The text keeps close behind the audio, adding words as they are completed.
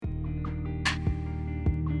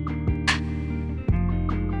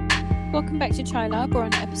Welcome back to Chai Lab. We're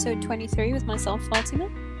on episode 23 with myself, Fatima.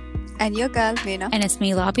 And your girl, Mina. And it's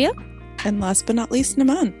me, Labia. And last but not least,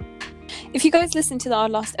 Naman. If you guys listened to our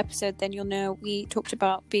last episode, then you'll know we talked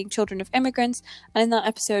about being children of immigrants. And in that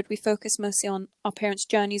episode, we focused mostly on our parents'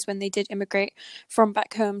 journeys when they did immigrate from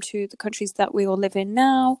back home to the countries that we all live in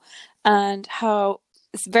now, and how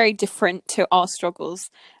it's very different to our struggles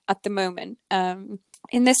at the moment.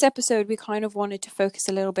 In this episode, we kind of wanted to focus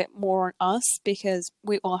a little bit more on us because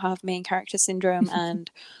we all have main character syndrome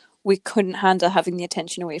and we couldn't handle having the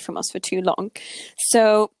attention away from us for too long.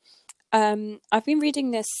 So I've been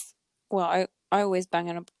reading this. Well, I always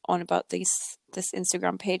bang on about this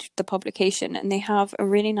Instagram page, The Publication, and they have a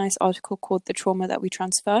really nice article called The Trauma That We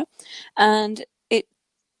Transfer. And it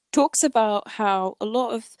talks about how a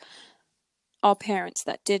lot of our parents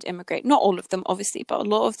that did immigrate, not all of them obviously, but a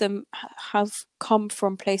lot of them have come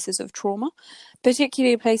from places of trauma,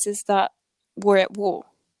 particularly places that were at war,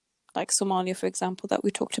 like Somalia, for example, that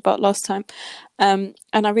we talked about last time. And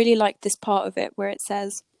I really like this part of it where it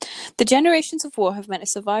says, the generations of war have meant a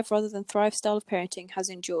survive rather than thrive style of parenting has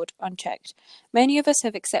endured unchecked. Many of us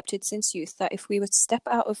have accepted since youth that if we were to step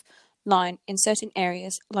out of line in certain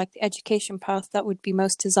areas, like the education path that would be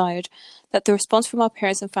most desired, that the response from our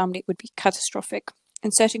parents and family would be catastrophic.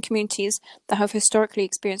 In certain communities that have historically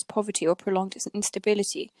experienced poverty or prolonged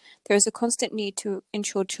instability, there is a constant need to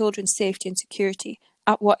ensure children's safety and security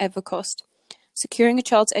at whatever cost. Securing a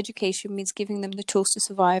child's education means giving them the tools to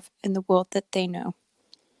survive in the world that they know.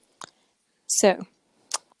 So,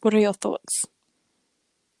 what are your thoughts?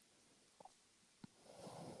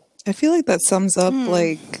 I feel like that sums up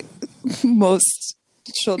like most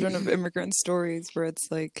children of immigrant stories, where it's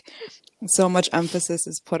like so much emphasis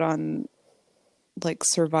is put on like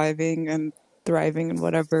surviving and thriving and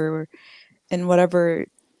whatever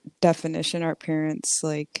definition our parents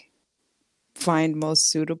like find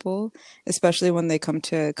most suitable, especially when they come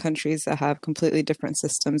to countries that have completely different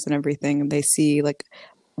systems and everything, and they see like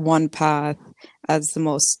one path as the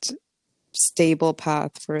most stable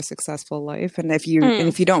path for a successful life, and if you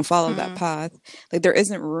don't follow that path, like there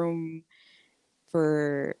isn't room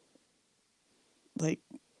for like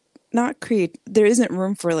there isn't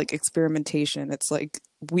room for like experimentation. It's like,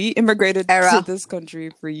 we immigrated to this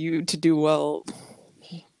country for you to do well.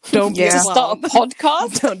 Don't be a clown. Start a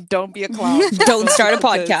podcast. Don't be a clown. Don't start a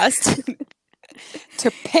podcast.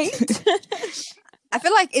 To paint. I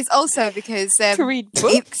feel like it's also because to read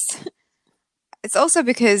books. It's also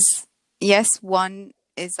because, yes, one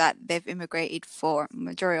is that they've immigrated, for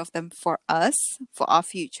majority of them, for us, for our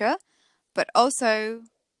future, but also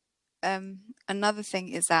another thing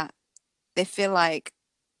is that they feel like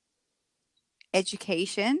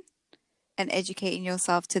education and educating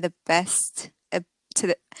yourself to the best,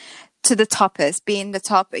 to the toppest, being the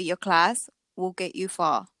top of your class will get you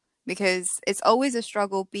far, because it's always a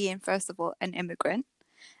struggle being, first of all, an immigrant,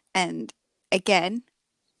 and again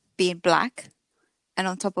being black, and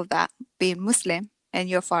on top of that being Muslim, and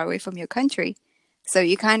you're far away from your country. So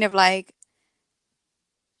you kind of like,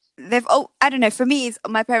 I don't know, for me, it's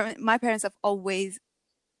my parents have always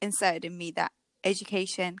inserted in me that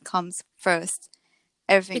education comes first,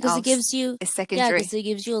 everything because else it gives you is secondary. because it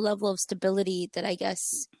gives you a level of stability that I guess,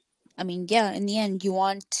 I mean, yeah, in the end you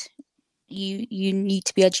need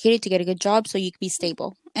to be educated to get a good job so you can be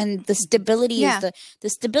stable, and the stability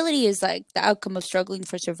is like the outcome of struggling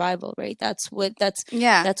for survival, right? That's what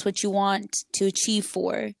you want to achieve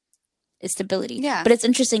for, is stability. Yeah. But it's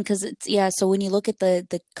interesting because so when you look at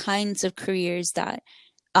the kinds of careers that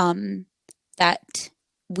that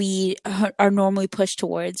we are normally pushed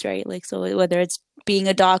towards, right? Like, so whether it's being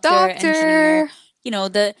a doctor, engineer, you know,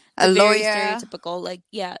 the a lawyer, very stereotypical, like,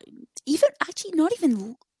 even actually not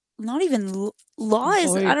even law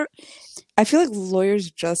is, I feel like lawyers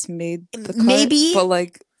just made the cut, maybe, but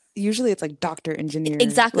like usually it's like doctor, engineer.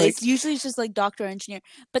 Exactly. Like, it's usually just like doctor, engineer.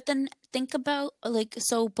 But then think about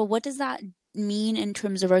but what does that mean in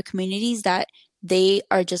terms of our communities, that they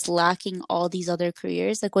are just lacking all these other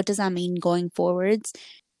careers? Like, what does that mean going forwards?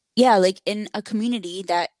 Yeah, like in a community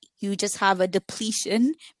that you just have a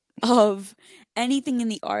depletion of anything in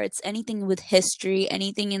the arts, anything with history,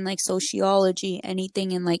 anything in like sociology,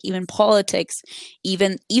 anything in like even politics,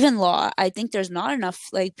 even law. I think there's not enough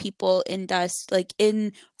like people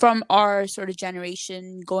from our sort of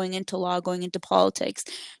generation going into law, going into politics,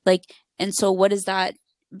 like. And so what is that?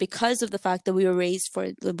 Because of the fact that we were raised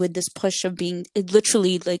with this push of being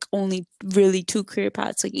literally like only really two career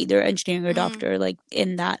paths, like either engineering or doctor, like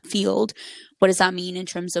in that field, what does that mean in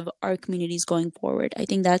terms of our communities going forward? I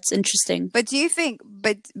think that's interesting. But do you think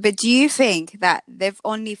that they've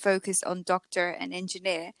only focused on doctor and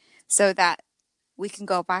engineer so that we can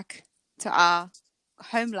go back to our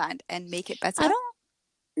homeland and make it better? I don't.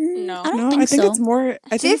 No. I don't No, think I think so. it's more. I Do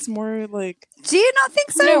you- think it's more like Do you not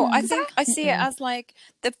think so? No, I Zah? think I see it Mm-mm. as like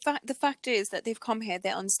the fact is that they've come here,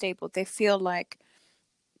 they're unstable, they feel like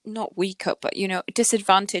not weaker, but you know,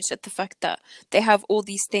 disadvantaged at the fact that they have all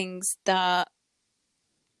these things that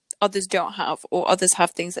others don't have, or others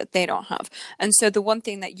have things that they don't have. And so the one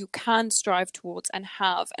thing that you can strive towards and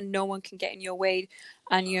have, and no one can get in your way,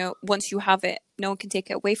 and you know, once you have it, no one can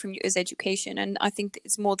take it away from you, is education. And I think that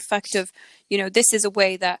it's more the fact of, you know, this is a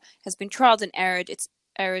way that has been trialed and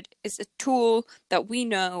errored. It's a tool that we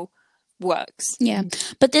know works. Yeah,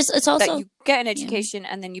 but this it's That also you get an education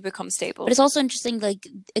and then you become stable. But it's also interesting, like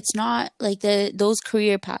it's not like those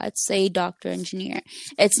career paths, say doctor, engineer.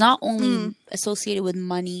 It's not only associated with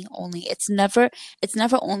money only. It's never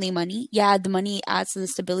only money. Yeah, the money adds to the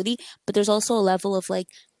stability, but there's also a level of like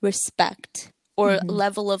respect or Mhm.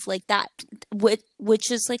 level of like that,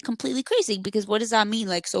 which is like completely crazy, because what does that mean?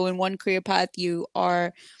 Like, so in one career path you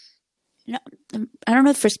are, no, I don't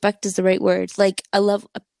know if respect is the right word. Like a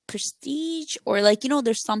prestige, or like, you know,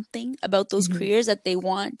 there's something about those Mhm. careers that they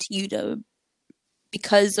want you to,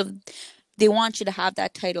 because of, they want you to have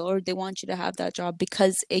that title, or they want you to have that job,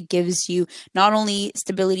 because it gives you not only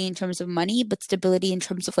stability in terms of money, but stability in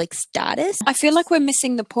terms of like status. I feel like we're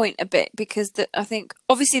missing the point a bit, because I think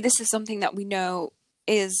obviously this is something that we know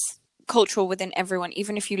is cultural within everyone,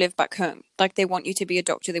 even if you live back home. Like, they want you to be a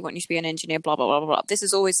doctor, they want you to be an engineer, blah blah blah blah blah. This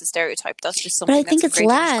is always a stereotype. That's just But something I think that's it's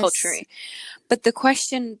ingrained in this less. culture. But the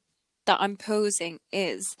question that I'm posing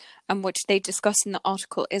is, and which they discuss in the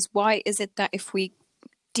article, is why is it that if we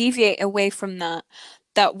deviate away from that,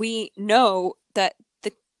 that we know that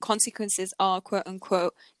the consequences are quote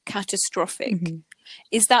unquote catastrophic? Mhm.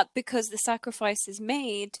 Is that because the sacrifices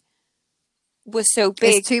made were so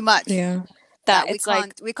big It's too much. Yeah. that we it's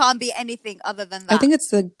like, can't be anything other than that. I think it's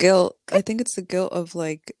the guilt. I think it's the guilt of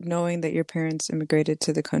like knowing that your parents immigrated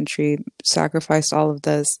to the country, sacrificed all of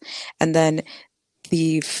this, and then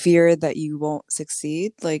the fear that you won't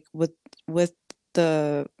succeed. Like with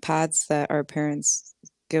the paths that our parents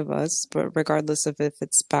give us, but regardless of if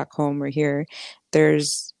it's back home or here,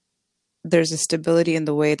 there's a stability in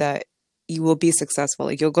the way that you will be successful.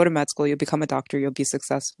 Like, you'll go to med school, you'll become a doctor, you'll be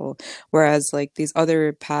successful. Whereas like these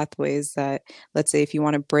other pathways that, let's say if you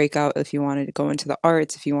want to break out, if you want to go into the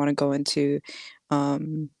arts, if you want to go into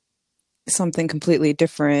something completely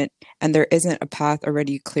different, and there isn't a path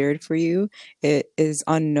already cleared for you, it is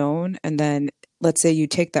unknown. And then let's say you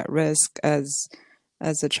take that risk as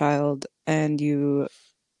a child and you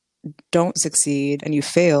don't succeed and you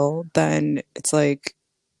fail, then it's like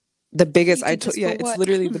the biggest You did this for it's what?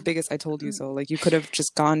 literally the biggest I told you so. Like, you could have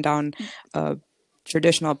just gone down a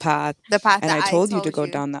traditional path, the path and that I told you to go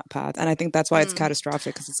down that path. And I think that's why it's Mm.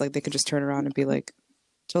 catastrophic, because it's like they could just turn around and be like,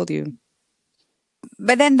 told you.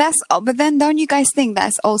 But then don't you guys think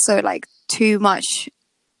that's also like too much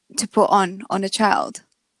to put on a child?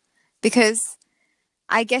 Because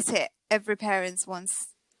I get it, every parent wants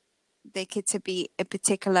their kid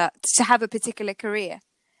to have a particular career,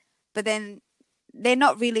 but then they're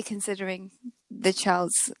not really considering the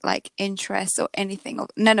child's like interests or anything, or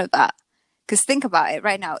none of that. Because think about it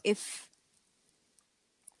right now, if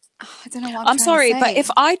I don't know what I'm sorry, but say. if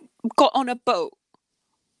I got on a boat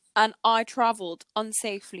and I traveled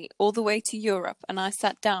unsafely all the way to Europe, and I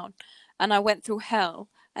sat down and I went through hell,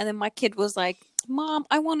 and then my kid was like, Mom,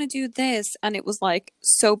 I want to do this, and it was like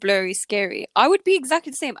so blurry, scary, I would be exactly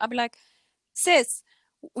the same. I'd be like, sis,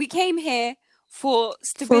 we came here for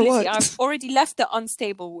stability. what? I've already left the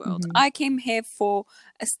unstable world. Mhm. I came here for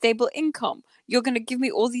a stable income. You're going to give me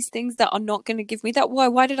all these things that are not going to give me that.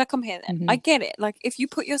 Why did I come here then? I get it. Like, if you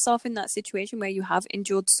put yourself in that situation where you have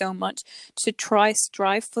endured so much to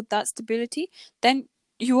strive for that stability, then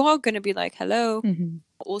you are going to be like, hello. Mhm.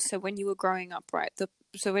 Also, when you were growing up, right?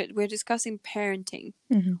 So we're discussing parenting,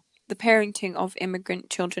 Mhm. the parenting of immigrant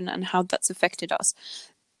children and how that's affected us.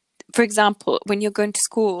 For example, when you're going to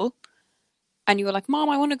school and you were like, Mom,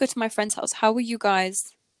 I want to go to my friend's house. How were you guys?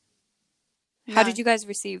 How No. did you guys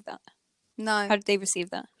receive that? No, How did they receive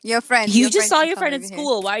that? your friend. You your just friend saw should your come friend in over here.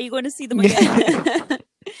 school. Why are you going to see them again?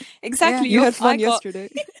 Exactly. You had fun I got- yesterday.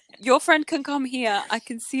 Your friend can come here. I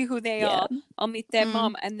can see who they Yeah. are. I'll meet their Mm.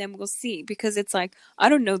 mom, and then we'll see. Because it's like, I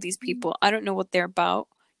don't know these people. I don't know what they're about.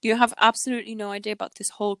 You have absolutely no idea about this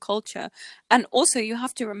whole culture. And also, you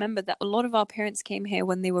have to remember that a lot of our parents came here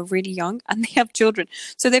when they were really young, and they have children.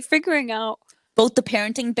 So they're figuring out Both the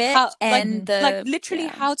parenting bit how, and the literally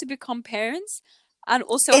yeah. how to become parents, and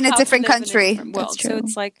also In a how to different live in country. a different That's world. So true.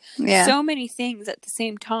 it's like Yeah. so many things at the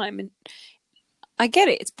same time. And I get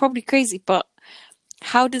it. It's probably crazy, but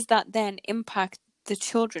how does that then impact the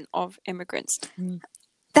children of immigrants.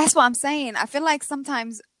 That's what I'm saying. I feel like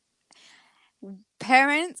sometimes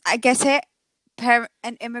parents, I get it,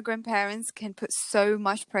 and immigrant parents can put so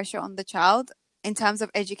much pressure on the child in terms of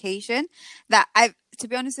education that to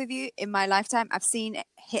be honest with you, in my lifetime, I've seen it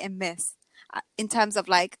hit and miss in terms of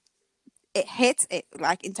like it hits it,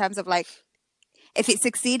 like in terms of like if it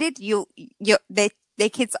succeeded, their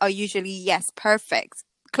kids are usually, yes, perfect,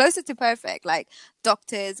 closer to perfect, like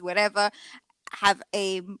doctors, whatever, have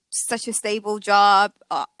such a stable job,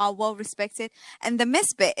 are well respected. And the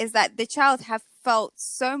miss bit is that the child have felt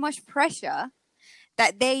so much pressure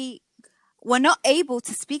that they were not able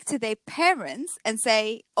to speak to their parents and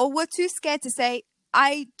say, or were too scared to say,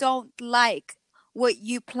 I don't like what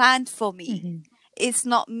you planned for me. It's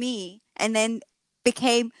not me. And then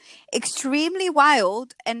became extremely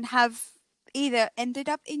wild and have either ended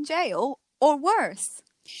up in jail or worse.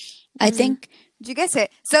 I think. Do you get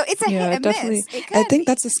it? So it's a hit and definitely. miss. I think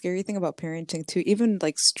that's the scary thing about parenting too. Even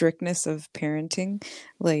like strictness of parenting,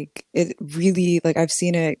 like it really, like I've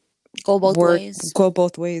seen it go both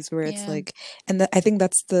ways. Where it's like, and I think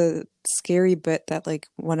that's the scary bit, that like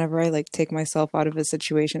whenever I like take myself out of a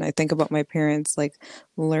situation, I think about my parents like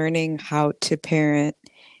learning how to parent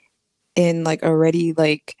in like already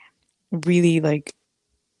like really like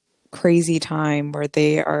crazy time where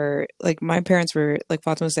they are like, my parents were like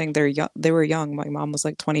Fatima was saying, they were young. My mom was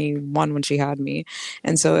like 21 when she had me,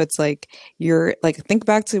 and so it's like, you're like, think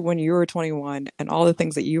back to when you were 21 and all the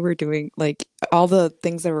things that you were doing, like all the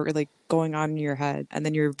things that were like going on in your head, and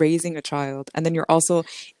then you're raising a child, and then you're also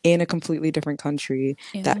in a completely different country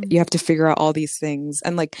that you have to figure out all these things.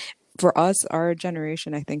 And like for us, our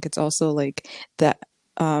generation, I think it's also like the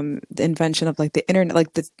invention of like the internet,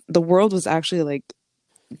 like the world was actually like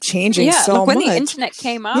changing so like when much. the internet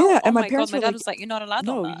came out, and oh my my parents god, my were dad like, was like, you're not allowed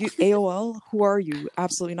no, on that. you AOL, who are you?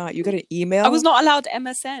 Absolutely not. You got an email. I was not allowed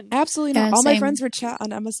MSN. Absolutely not. All my friends would chat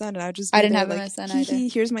on MSN, and I just I didn't have like, MSN hee either. hee,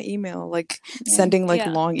 here's my email, like sending like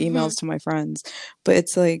long emails to my friends. But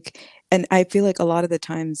it's like, and I feel like a lot of the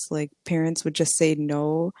times like parents would just say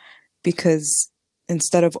no, because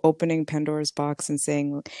instead of opening Pandora's box and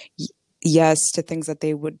saying yes to things that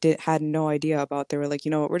they had no idea about, they were like,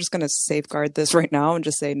 you know what, we're just going to safeguard this right now and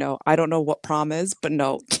just say no. I don't know what prom is, but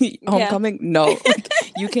no. Homecoming, no. Like,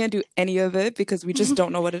 you can't do any of it because we just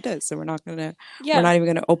don't know what it is. So we're not even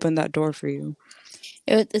going to open that door for you.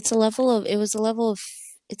 It's a level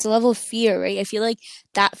of fear, right? I feel like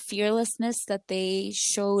that fearlessness that they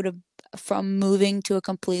showed from moving to a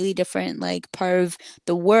completely different like part of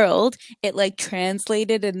the world, it like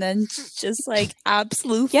translated and then just like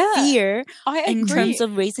absolute fear in terms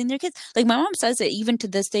of raising their kids. Like my mom says it even to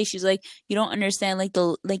this day. She's like, you don't understand like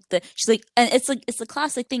the she's like, and it's a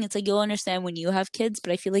classic thing. It's like, you'll understand when you have kids,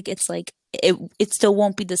 but I feel like it's like it still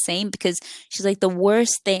won't be the same, because she's like, the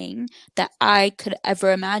worst thing that I could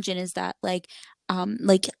ever imagine is that like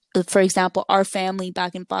for example, our family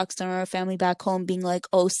back in Pakistan, or our family back home, being like,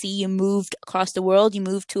 oh, see, you moved across the world, you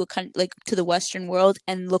moved to to the Western world,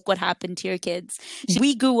 and look what happened to your kids.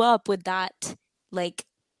 We grew up with that like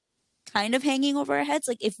kind of hanging over our heads.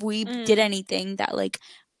 Like if we did anything that like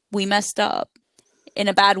we messed up in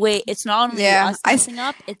a bad way, it's not only us messing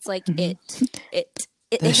up, it's like it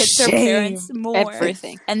hits their parents more.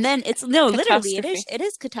 Everything. And then it's literally it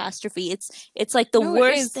is catastrophe. It's like the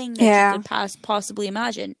worst thing that you could possibly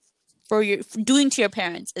imagine for doing to your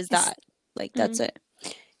parents is that. Like that's it.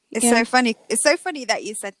 It's so funny. It's so funny that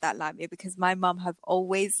you said that, Lamia, because my mum have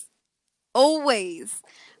always,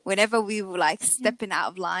 whenever we were like stepping out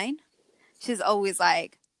of line, she's always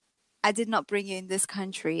like, I did not bring you in this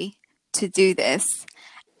country to do this,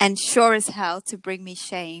 and sure as hell to bring me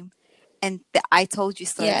shame. And I told you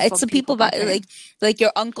so. Yeah, it's the people back, like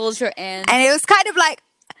your uncles, your aunts. And it was kind of like,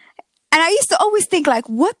 and I used to always think like,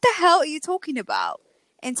 what the hell are you talking about?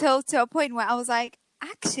 Until to a point where I was like,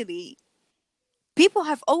 actually, people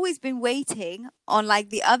have always been waiting on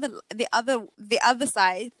like the other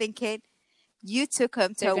side, thinking you took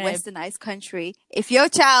them to a westernized country. If your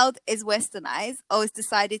child is westernized or is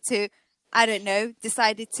decided to, I don't know,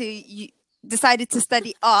 decided to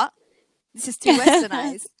study art, this is too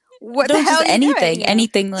westernized. What the hell?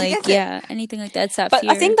 Anything like anything like that. It's that but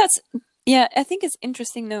fear. I think it's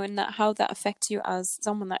interesting though, in that how that affects you as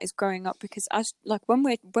someone that is growing up, because as like when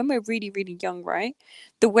we're really, really young, right,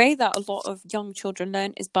 the way that a lot of young children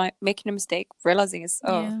learn is by making a mistake, realizing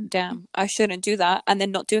damn, I shouldn't do that, and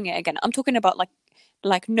then not doing it again. I'm talking about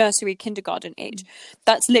like nursery, kindergarten age.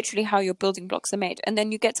 That's literally how your building blocks are made. And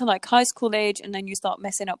then you get to like high school age, and then you start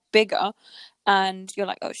messing up bigger. and you're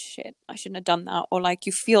like, oh shit, I shouldn't have done that, or like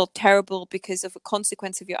you feel terrible because of a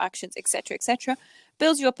consequence of your actions, etc., etc.,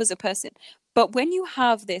 builds you up as a person. But when you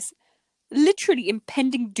have this literally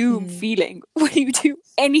impending doom feeling when you do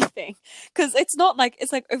anything, because it's not like,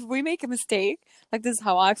 it's like if we make a mistake, like this is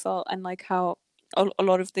how I felt, and like how a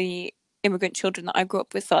lot of the immigrant children that I grew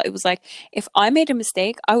up with felt. It was like, if I made a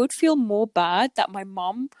mistake, I would feel more bad that my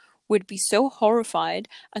mom would be so horrified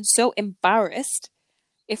and so embarrassed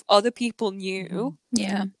if other people knew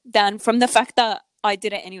Yeah. than from the fact that I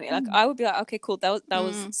did it anyway. Like I would be like, okay, cool, that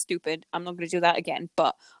was stupid. I'm not gonna do that again.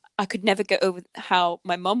 But I could never get over how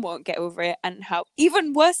my mum won't get over it, and how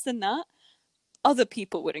even worse than that, other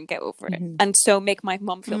people wouldn't get over it, and so make my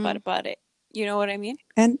mum feel bad about it. You know what I mean?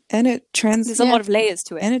 And it There's a lot of layers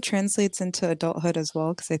to it. And it translates into adulthood as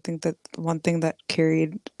well, because I think that one thing that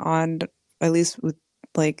carried on, at least with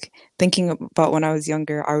like thinking about when I was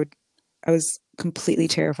younger, I was completely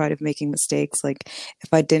terrified of making mistakes. Like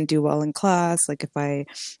if I didn't do well in class, like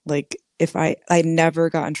if I never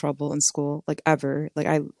got in trouble in school, like ever. Like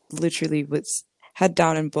I literally was head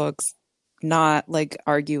down in books, not like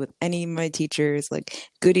argue with any of my teachers, like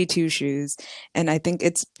goody two shoes. And I think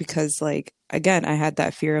it's because like, again, I had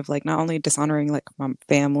that fear of like not only dishonoring like my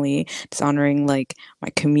family, dishonoring like my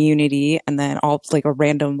community, and then all like a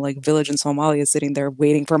random like village in Somalia sitting there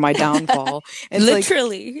waiting for my downfall. It's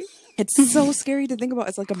Literally. like, it's so scary to think about.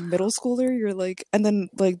 It's like a middle schooler. You're like, and then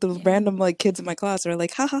like the random like kids in my class are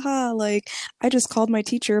like, ha ha ha, like I just called my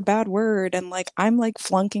teacher a bad word, and like I'm like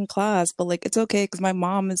flunking class, but like it's okay because my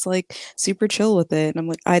mom is like super chill with it. And I'm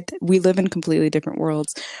like, we live in completely different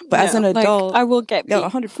worlds. But as an adult, I will get beat.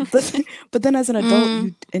 100%. But then as an adult,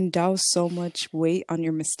 you endow so much weight on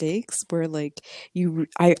your mistakes, where like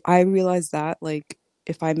I realize that like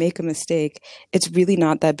if I make a mistake, it's really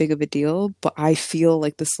not that big of a deal, but I feel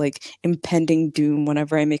like this like impending doom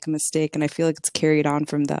whenever I make a mistake. And I feel like it's carried on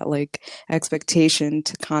from that like expectation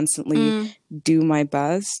to constantly do my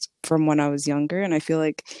best from when I was younger. And I feel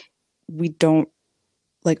like we don't,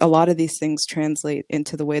 like a lot of these things translate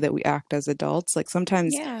into the way that we act as adults. Like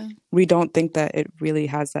sometimes we don't think that it really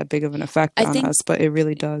has that big of an effect on us, but it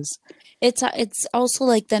really does. It's also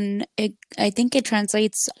like I think it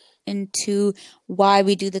translates into why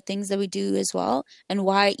we do the things that we do as well, and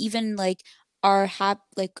why even like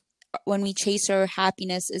like when we chase our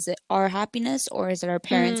happiness, is it our happiness or is it our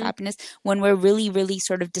parents' happiness? When we're really, really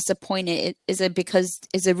sort of disappointed, is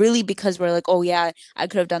it really because we're like, oh yeah, I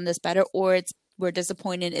could have done this better, or we're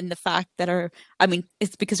disappointed in the fact that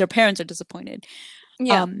it's because our parents are disappointed.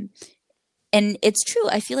 Yeah. And it's true.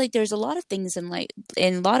 I feel like there's a lot of things in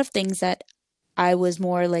a lot of things that I was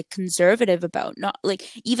more like conservative about, not like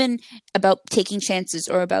even about taking chances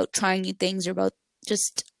or about trying new things or about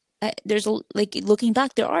just there's like looking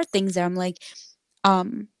back, there are things that I'm like,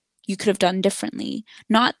 you could have done differently.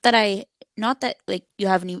 Not that like you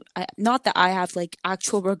have any, not that I have like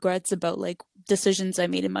actual regrets about like decisions I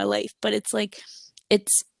made in my life, but it's like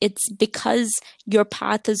it's because your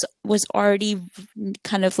path was already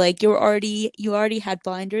kind of like you already had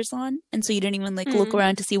blinders on, and so you didn't even like look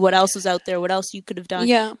around to see what else was out there, what else you could have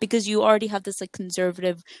done, because you already have this like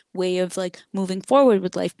conservative way of like moving forward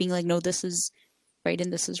with life, being like, no, this is right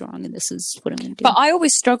and this is wrong and this is what I'm gonna do. But I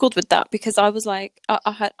always struggled with that because I was like,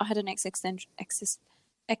 I had an existential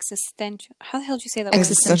how the hell do you say that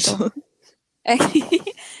Existential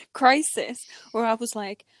crisis, where I was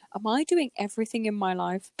like, am I doing everything in my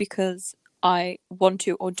life because I want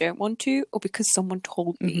to or don't want to, or because someone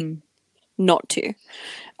told me not to?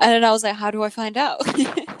 And then I was like, how do I find out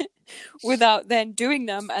without then doing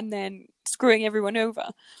them and then screwing everyone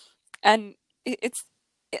over? And it's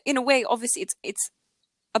in a way, obviously it's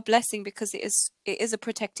a blessing because it is a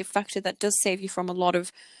protective factor that does save you from a lot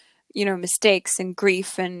of, mistakes and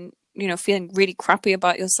grief and, feeling really crappy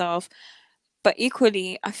about yourself. But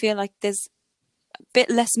equally, I feel like there's a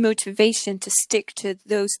bit less motivation to stick to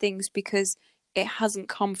those things because it hasn't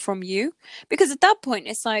come from you. Because at that point,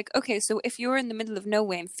 it's like, okay, so if you're in the middle of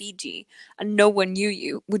nowhere in Fiji and no one knew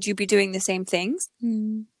you, would you be doing the same things?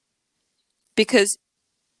 Because,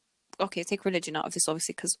 okay, take religion out of this,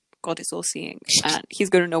 obviously, because God is all seeing and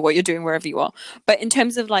he's going to know what you're doing wherever you are. But in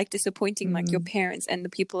terms of like disappointing like your parents and the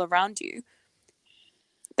people around you,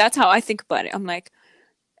 that's how I think about it. I'm like,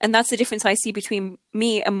 and that's the difference I see between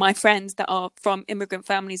me and my friends that are from immigrant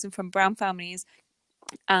families and from brown families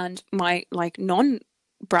and my like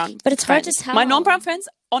non-brown But it's friends. hard to tell. My non-brown friends,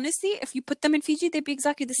 honestly, if you put them in Fiji, they'd be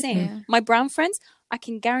exactly the same. Yeah. My brown friends, I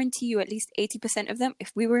can guarantee you at least 80% of them,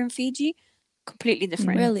 if we were in Fiji, completely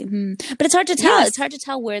different. Really? But it's hard to tell. Yes. It's hard to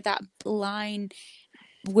tell where that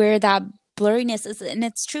where that blurriness is. And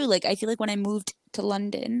it's true. Like, I feel like when I moved to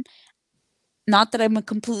London, not that I'm a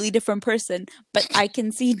completely different person, but I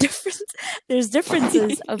can see there's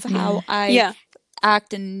differences of how I Yeah.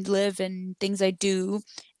 act and live and things I do,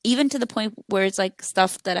 even to the point where it's like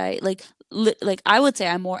stuff that I like I would say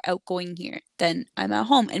I'm more outgoing here than I'm at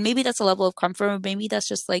home. And maybe that's a level of comfort, or maybe that's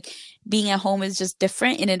just like being at home is just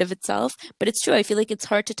different in and of itself. But it's true. I feel like it's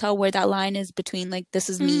hard to tell where that line is between like this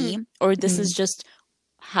is me or this is just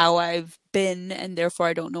how I've been and therefore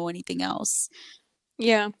I don't know anything else.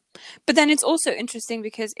 Yeah. But then it's also interesting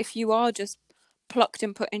because if you are just plucked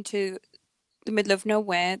and put into the middle of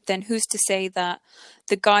nowhere, then who's to say that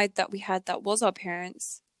the guide that we had that was our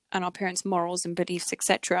parents and our parents' morals and beliefs,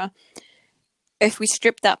 etc., if we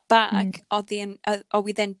strip that back, are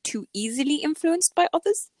we then too easily influenced by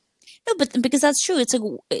others? No, but because that's true. It's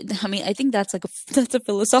like, I mean, I think that's like that's a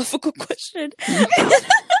philosophical question.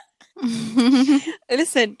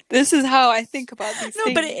 Listen, this is how I think about these No,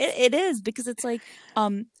 things. but it is because it's like,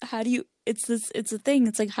 how do you? It's a thing.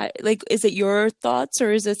 It's like, like, is it your thoughts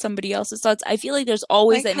or is it somebody else's thoughts? I feel like there's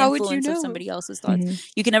always Like, an how would you influence of know? somebody else's thoughts.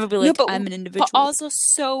 You can never be like, No, but I'm an individual. But also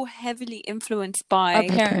so heavily influenced by Our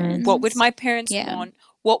parents. what would my parents Yeah. want?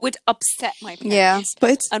 What would upset my parents? Yeah.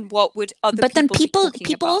 But it's And what would other But then people be talking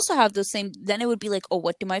people about? also have the same. Then it would be like, oh,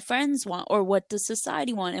 what do my friends want, or what does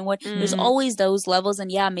society want, and what there's Mm. always those levels.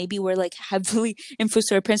 And yeah, maybe we're like heavily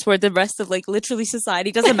influenced by our parents, where the rest of like literally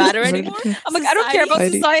society doesn't matter anymore. I'm like, I don't care about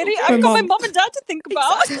Society- society. My I've got my mom- mom and dad to think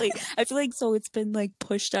about. Exactly. I feel like so it's been like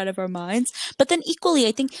pushed out of our minds. But then equally,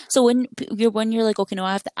 I think so when you're like, okay, no,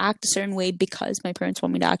 I have to act a certain way because my parents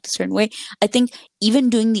want me to act a certain way. I think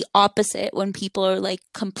even doing the opposite when people are like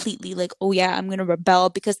completely like, oh yeah, I'm gonna rebel,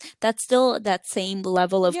 because that's still that same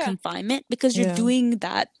level of Yeah. confinement, because you're Yeah. doing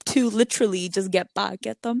that to literally just get back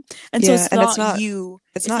at them. And so Yeah, it's and not, it's not- you.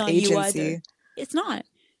 it's not you agency. either. It's not.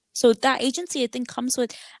 So that agency, I think, comes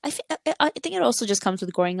with. I think it also just comes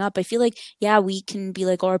with growing up. I feel like, yeah, we can be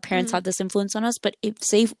like, oh, our parents had this influence on us, but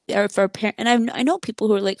if our parent, and I know people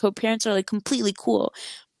who are like, whose parents are like completely cool,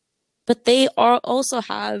 but they are also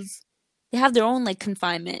have their own like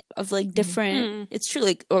confinement of like different. It's true,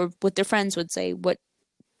 like, or what their friends would say, what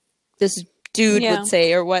this dude Yeah. would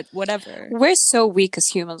say, or whatever. We're so weak as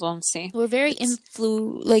humans, honestly. We're very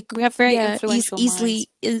We have very influential minds.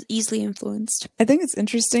 easily influenced. I think it's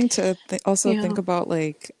interesting to also Yeah. think about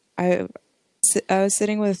like I was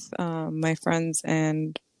sitting with my friends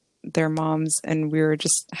and their moms, and we were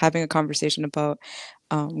just having a conversation about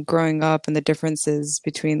growing up and the differences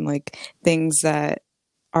between like things that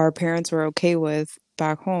our parents were okay with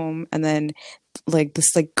back home, and then like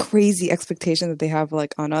this like crazy expectation that they have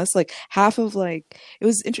like on us. Like half of like it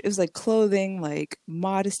was like clothing, like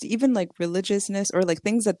modesty, even like religiousness, or like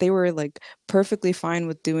things that they were like perfectly fine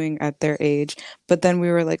with doing at their age. But then we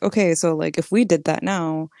were like, okay, so like if we did that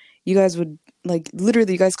now, you guys would like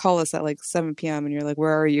literally, you guys call us at like 7 p.m. and you're like,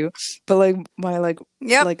 where are you? But like my like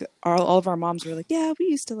Yep. like all of our moms were like, yeah, we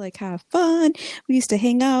used to like have fun, we used to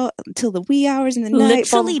hang out until the wee hours in the night, blah, blah,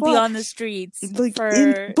 Literally blah. be on the streets Like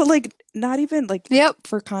for. but like not even like Yep.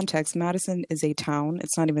 for context, Madison is a town,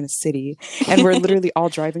 it's not even a city, and we're literally all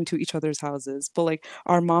driving to each other's houses. But like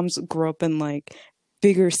our moms grew up in like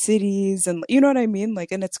bigger cities, and you know what I mean,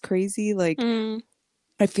 like, and it's crazy. Like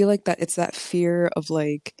I feel like that it's that fear of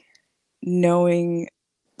like knowing,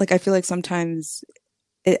 like I feel like sometimes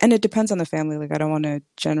and it depends on the family. Like I don't want to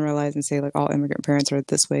generalize and say like all immigrant parents are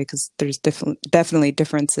this way, because there's definitely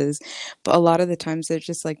differences, but a lot of the times there's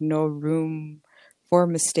just like no room for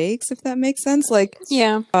mistakes, if that makes sense. Like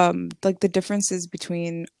Yeah. like the differences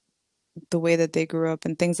between the way that they grew up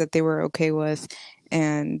and things that they were okay with.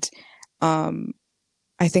 And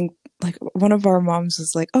I think like one of our moms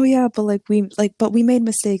was like, oh yeah, but we made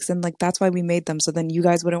mistakes, and like that's why we made them, so then you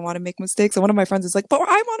guys wouldn't want to make mistakes. And one of my friends is like, but I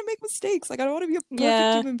want to make mistakes, like I don't want to be a perfect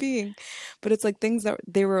Yeah. human being. But it's like things that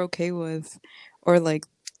they were okay with, or like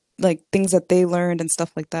things that they learned and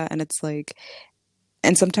stuff like that. And it's like,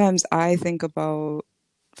 and sometimes I think about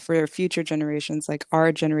for future generations, like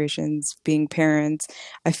our generations being parents,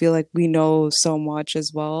 I feel like we know so much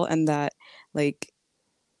as well, and that like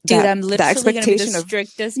Dude, that I'm the literally gonna be the expectation of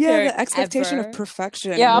strictest the parent expectation ever. of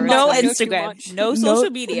perfection. Yeah, where I'm it's No like, I know too Instagram, much. no social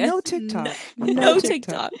media, no TikTok, no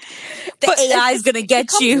TikTok. TikTok. The AI is gonna get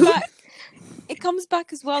you. It comes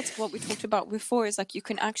back as well to what we talked about before, is like you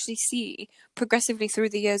can actually see progressively through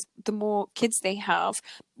the years, the more kids they have,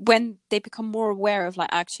 when they become more aware of like,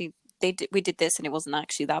 actually we did this and it wasn't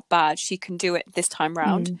actually that bad, she can do it this time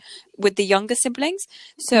round, with the younger siblings.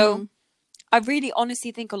 So I really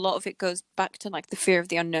honestly think a lot of it goes back to like the fear of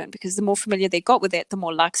the unknown, because the more familiar they got with it, the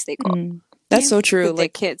more lax they got That's so true. with their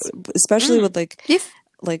Like kids. especially with like If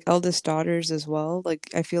like eldest daughters as well. Like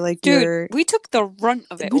I feel like Dude, we took the brunt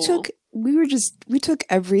of it all. we took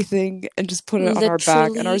everything and just put it on our back,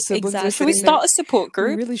 and our Literally, siblings are exactly. Should we sitting there. start a support We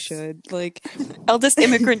group? really should. Like Eldest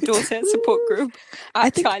immigrant daughter support group. I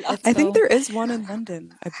think Child Let's I think go. there is one in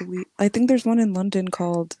London. I believe I think there's one in London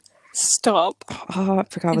called Stop. I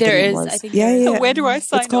forgot what the There name is, was. I think Yeah, there is. yeah. Where do I It's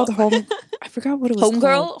sign called up? Home. I forgot what it was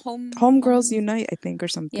called. Homegirls Unite, I think, or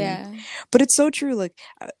something. Yeah. But it's so true. Like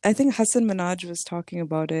I think Hassan Minhaj was talking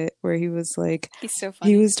about it, where he was like, He's so he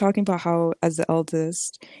funny. was talking about how as the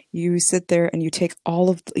eldest, you sit there and you take all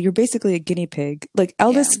of. You're basically a guinea pig. Like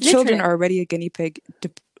eldest children Literally. are already a guinea pig.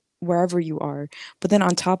 Wherever you are, but then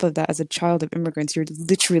on top of that, as a child of immigrants, you're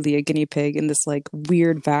literally a guinea pig in this like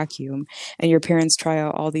weird vacuum, and your parents try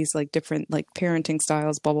out all these like different like parenting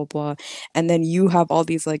styles, blah blah blah, and then you have all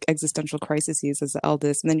these like existential crises as the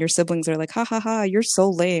eldest, and then your siblings are like, ha ha ha, you're so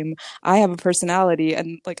lame, I have a personality,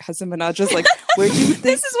 and like Hassan Minhaj is like, where do you think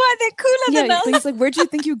This is why they're cooler than us. he's like, where do you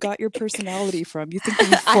think you got your personality from? You think you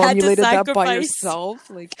I had to formulated that by sacrifice. yourself?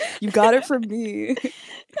 Like, you got it from me.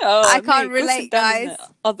 Oh, I can't mate, go sit relate, down in guys. the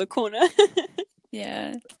other corner.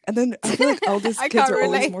 Yeah. And then I feel like eldest I kids can't are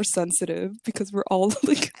always relate. more sensitive because we're all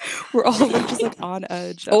like just like on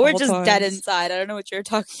edge. At Or we're all just dead times. inside. I don't know what you're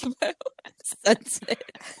talking about. Sensitive.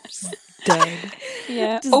 Dead.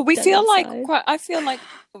 Yeah. Just Or we dead feel like inside. I feel like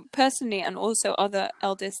personally, and also other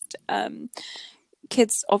eldest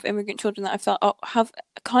kids of immigrant children that I felt have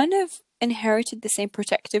kind of inherited the same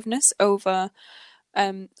protectiveness over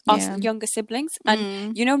us Yeah. younger siblings.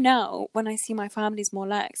 And you know, now when I see my family's more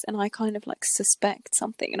lax, and I kind of like suspect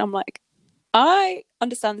something, and I'm like, I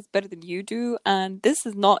understand this better than you do, and this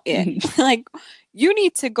is not it. Like, you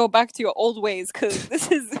need to go back to your old ways, because this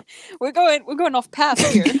is we're going off path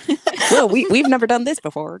here. Well, we've never done this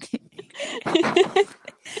before.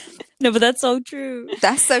 No, but that's so true.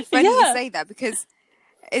 That's so funny you Yeah. say that, because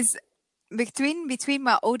it's between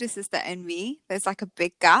my older sister and me, there's like a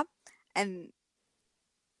big gap, and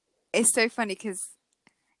it's so funny because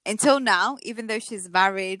until now, even though she's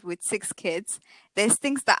married with 6 kids, there's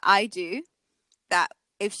things that I do that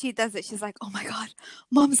if she does it, she's like, "Oh my god,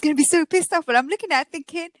 mom's gonna be so pissed off." But I'm looking at her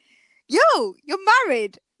thinking, "Yo, you're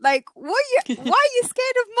married. Like, why are you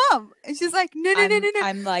scared of mom?" And she's like, "No,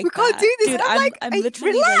 I'm like we can't that. do this." Dude, And I'm like, I'm "Hey,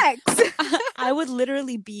 literally like, relax." I would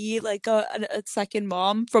literally be like a second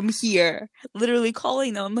mom from here, literally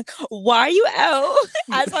calling them. I'm like, why are you out?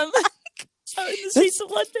 As I'm like out in the streets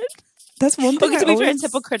of London. That's one thing. Okay, to I be fair, it's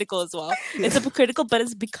always- hypocritical as well. It's hypocritical, but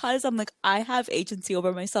it's because I'm like, I have agency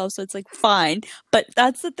over myself, so it's like fine. But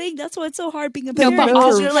that's the thing. That's why it's so hard being a No, parent, but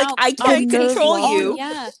because are you're we like, now- I are we can't taking control on- you.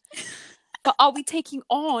 Yeah. But are we taking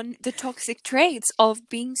on the toxic traits of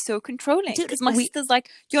being so controlling? Dude, Because my sister's like,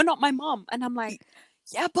 "You're not my mom," and I'm like,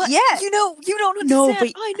 "Yeah, but Yeah. you know, you don't No,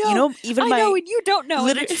 understand. but I know, you know, even I my know, and you don't know." And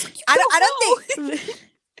literally- it's like, "You I don't know."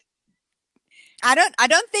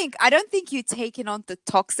 I don't think you taking on the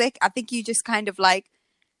toxic. I think you just kind of like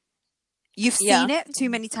you've Yeah. seen it too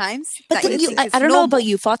many times. But that then you you, think it's I don't know normal. about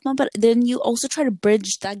you, Fatma, but then you also try to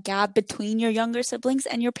bridge that gap between your younger siblings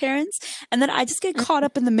and your parents, and then I just get caught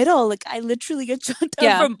up in the middle. Like I literally get shot down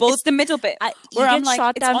Yeah, from both. it's the middle bit You where get I'm like,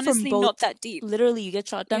 shot it's down from honestly both. not that deep. Literally, you get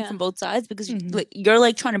shot down Yeah. from both sides because Mhm. you're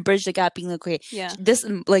like trying to bridge the gap, being like, okay, Yeah. this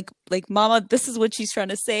like mama, this is what she's trying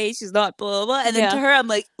to say. She's not blah blah blah. And then Yeah. to her, I'm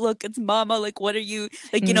like, look, it's mama. Like, what are you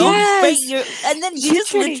like? You know, Yes! right? And then you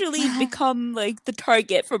just Literally. literally become like the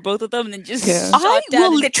target for both of them, and then just Yeah. shot I down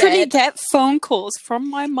will and literally dead. get phone calls from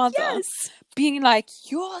my mother Yes. being like,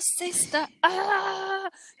 "Your sister,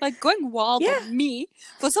 like going wild Yeah. on me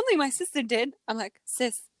for something my sister did." I'm like,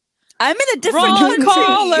 "Sis, I'm in a different wrong country.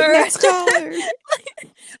 caller." Next caller.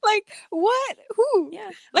 Like, what? Who?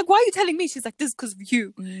 Yeah. Like, why are you telling me? She's like, "This is because of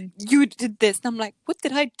you. You did this." And I'm like, "What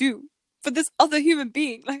did I do for this other human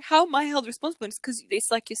being? Like, how am I held responsible?" It's because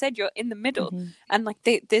it's like you said, you're in the middle, Mhm. and like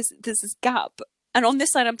there's this gap. And on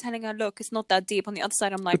this side, I'm telling her, "Look, it's not that deep." On the other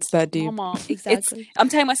side, I'm like, It's that deep. "Mama, Exactly. I'm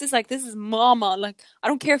telling my sister, like, this is mama. Like, I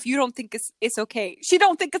don't care if you don't think it's okay. She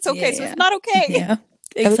don't think it's okay, so Yeah. it's not okay." Yeah.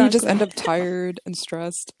 And then you just Exactly. end up tired and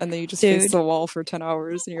stressed, and then you just face Dude. the wall for 10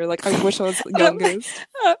 hours, and you're like, I wish I was like, youngest.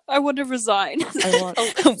 I want to resign. I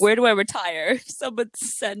want. Where do I retire? Someone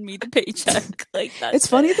send me the paycheck. Like that. It's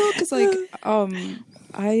funny though, because like,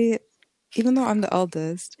 I, even though I'm the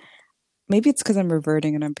eldest, maybe it's because I'm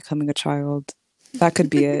reverting and I'm becoming a child. That could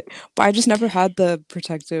be it. But I just never had the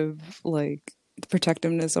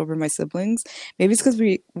protectiveness over my siblings. Maybe it's because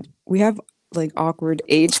we have like awkward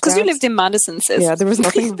age. Because you gaps. lived in Madison, sis. Yeah, there was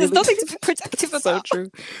nothing. There's really- nothing to be protective so about. true.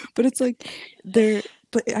 But it's like there.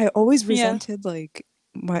 But I always Yeah. resented like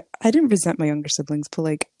I didn't resent my younger siblings, but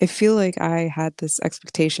like I feel like I had this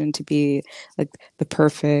expectation to be like the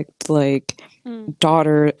perfect like Mm.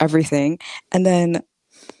 daughter, everything. And then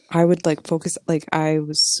I would like focus like I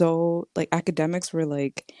was so like academics were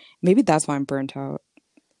like maybe that's why I'm burnt out.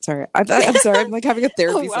 Sorry. I'm sorry. I'm like having a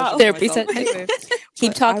therapy Oh, session wow. with Therapy myself. session. Anyway,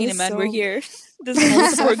 Keep but I talking to was men. We're so here. This I is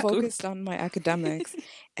was a so support group. focused on my academics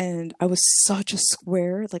and I was such a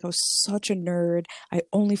square. Like I was such a nerd. I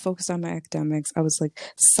only focused on my academics. I was like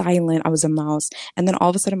silent. I was a mouse. And then all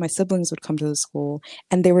of a sudden my siblings would come to the school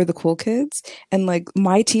and they were the cool kids. And like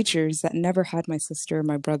my teachers that never had my sister or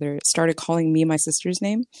my brother started calling me my sister's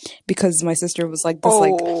name because my sister was like this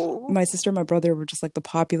like Oh. my sister and my brother were just like the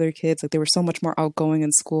popular kids. Like they were so much more outgoing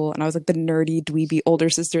in school. And I was like the nerdy, dweeby older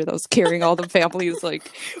sister that was carrying all the families like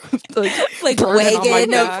Like burden on my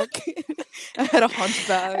wagon of back. I had a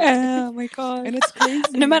hunchback. Oh my god. And it's crazy.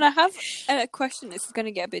 No, man, I have a question. This is going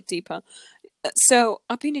to get a bit deeper. So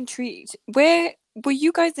I've been intrigued. Where were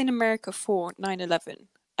you guys in America for 9/11?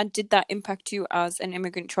 And did that impact you as an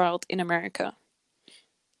immigrant child in America?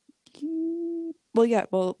 Well, yeah,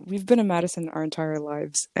 well, we've been in Madison our entire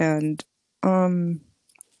lives, and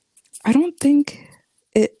I don't think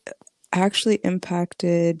it actually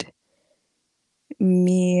impacted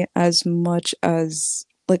me as much as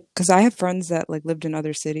like because I have friends that like lived in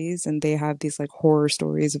other cities and they have these like horror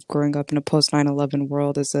stories of growing up in a post 9/11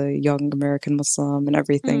 world as a young American Muslim and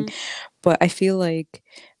everything. Mm. But I feel like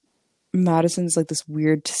Madison's like this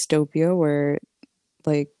weird dystopia where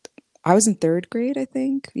like I was in third grade, I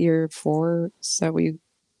think, year four, is that what you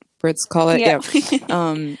Brits call it? Yeah.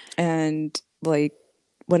 And like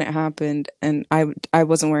when it happened and I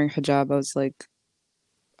wasn't wearing hijab, I was like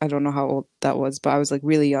I don't know how old that was, but I was like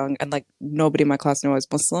really young and like nobody in my class knew I was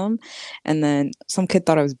Muslim. And then some kid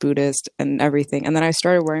thought I was Buddhist and everything. And then I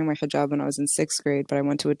started wearing my hijab when I was in sixth grade, but I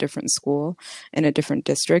went to a different school in a different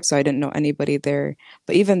district, so I didn't know anybody there.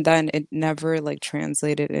 But even then, it never like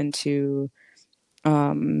translated into it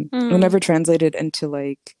Mm. never translated into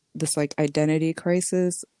like this like identity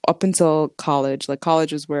crisis up until college. Like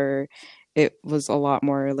college is where it was a lot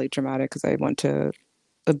more like dramatic because I went to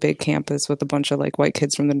a big campus with a bunch of like white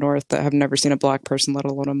kids from the north that have never seen a black person, let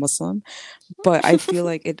alone a Muslim. But I feel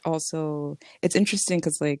like it's interesting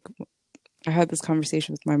because like I had this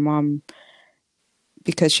conversation with my mom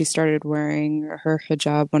because she started wearing her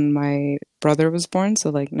hijab when my brother was born,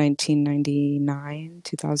 so like 1999,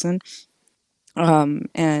 2000.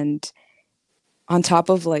 And on top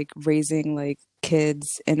of like raising like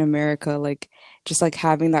kids in America, like just like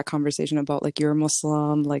having that conversation about like you're a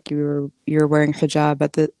Muslim, like you're wearing hijab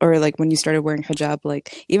at the or like when you started wearing hijab,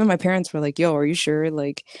 like even my parents were like, "Yo, are you sure?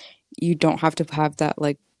 Like you don't have to have that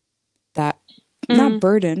like that not Mm.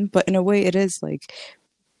 burden, but in a way it is like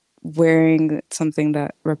wearing something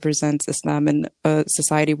that represents Islam in a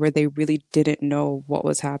society where they really didn't know what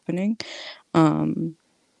was happening." Um,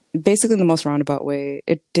 Basically in the most roundabout way.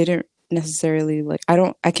 It didn't necessarily like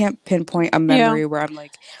I can't pinpoint a Yeah. memory where I'm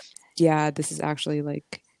like, yeah, this is actually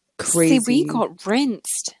like See, we crazy. got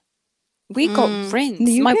rinsed. We got Mm. In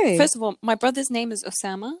the rinsed. UK. First of all, my brother's name is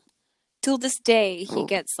Osama. Till this day, he Oh.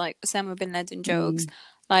 gets like Osama bin Laden jokes, Mm.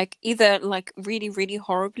 like either like really, really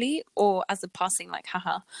horribly or as a passing like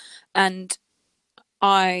haha. And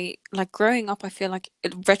I like growing up, I feel like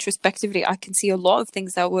retrospectively, I can see a lot of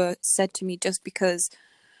things that were said to me just because,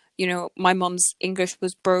 you know, my mom's English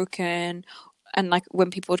was broken and like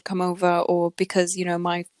when people would come over or because, you know,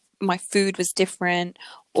 my food was different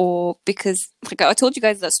or because like I told you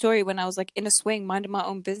guys that story when I was like in a swing minding my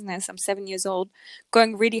own business. I'm 7 years old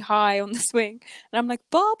going really high on the swing and I'm like,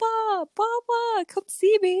 Baba, come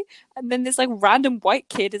see me. And then this like random white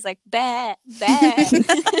kid is like, bah, bah.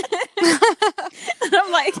 And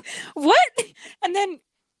I'm like, what? And then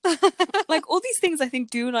like all these things I think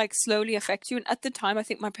do like slowly affect you, and at the time I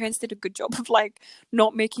think my parents did a good job of like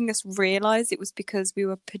not making us realize it was because we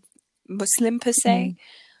were Muslim per se.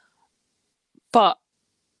 But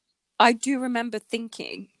I do remember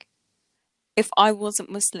thinking, if I wasn't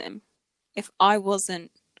Muslim, if I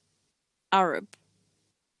wasn't Arab,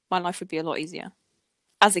 my life would be a lot easier.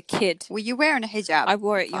 As a kid, Were you wearing a hijab? I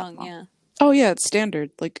wore it young, Fatma? yeah. Oh yeah, it's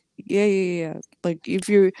standard. Like yeah. Like if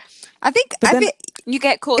you I think But I then- think You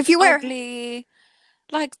get called If you wear- ugly,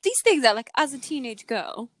 like these things that like as a teenage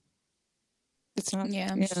girl, it's not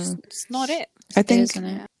Yeah. it's not it. I It think isn't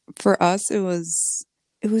it? for us it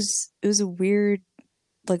was a weird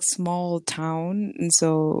like small town and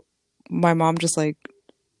so my mom just like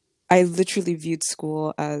I literally viewed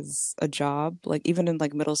school as a job. Like even in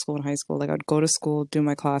like middle school and high school, like I'd go to school, do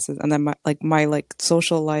my classes, and then my like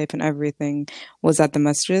social life and everything was at the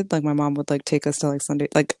masjid. Like my mom would like take us to like Sunday.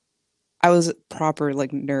 Like I was proper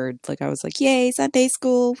like nerd. Like I was like, yay, Sunday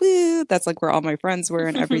school, woo. That's like where all my friends were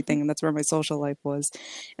and everything, and that's where my social life was.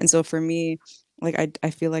 And so for me, like I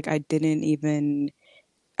feel like I didn't even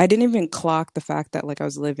clock the fact that like I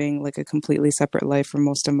was living like a completely separate life from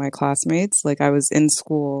most of my classmates. Like I was in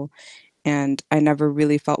school and I never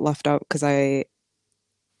really felt left out because I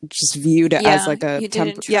just viewed it as Yeah, like a you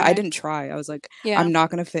didn't yeah, I try. didn't try. I was like, Yeah. I'm not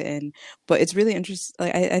gonna fit in. But it's really interesting.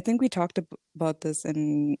 Like I think we talked about this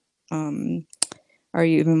in um Are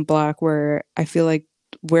You Even Black, where I feel like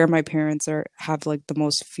where my parents are have like the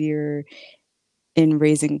most fear in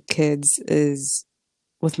raising kids is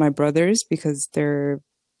with my brothers because they're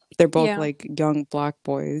both Yeah. like young black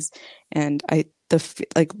boys, and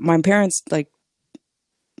like my parents like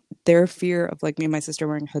their fear of like me and my sister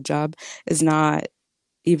wearing hijab is not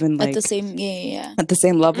even At the like same, yeah. at the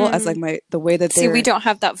same level as like Mm. the way that See, we they're don't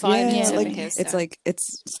have that vibe yeah, Yeah. over like here, it's so.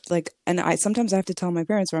 like and I sometimes I have to tell my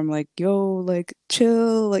parents where I'm like, yo, like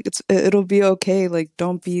chill, like it'll be okay, like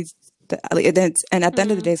don't be like and at the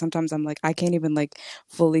end of the Mm. day sometimes I'm like I can't even like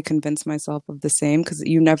fully convince myself of the same because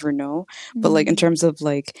you never know. But like in Mm. terms of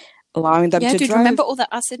like allowing them Yeah, to dude, remember drive, all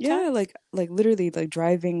the acid yeah, tests? like literally like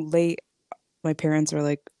driving late, my parents are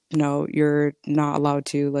like, no, you're not allowed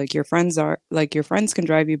to. Like your friends can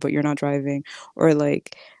drive you, but you're not driving. Or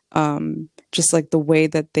like just like the way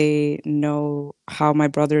that they know how my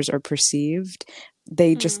brothers are perceived,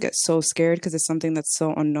 they just Mm. get so scared because it's something that's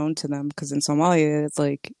so unknown to them. Because in Somalia, it's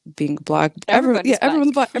like being black, Everybody's black.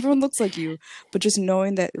 everyone's black, everyone looks like you. But just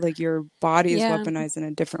knowing that like your body is Yeah. weaponized in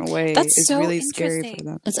a different way That's is so really scary for interesting.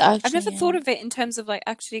 them. It's I've actually, never thought of it in terms of like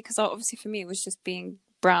actually, because obviously for me it was just being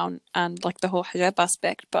brown and like the whole hijab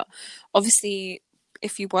aspect. But obviously,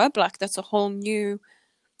 if you were black, that's a whole new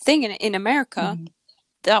thing. In America, Mhm,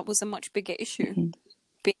 that was a much bigger issue, mhm,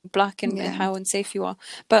 being black and Yeah. how unsafe you are.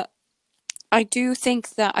 But I do think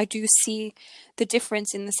that I do see the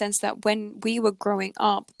difference in the sense that when we were growing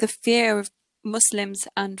up, the fear of Muslims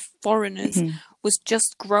and foreigners mhm, was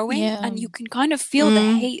just growing, yeah. and you can kind of feel the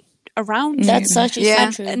Mm. hate around you. That's mhm, actually so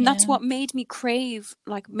Yeah. true. And that's Yeah. what made me crave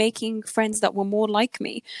like making friends that were more like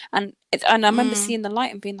me. And I remember Mm. seeing the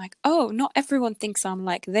light and being like, oh, not everyone thinks I'm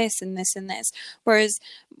like this and this and this. Whereas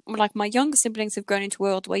like my younger siblings have grown into a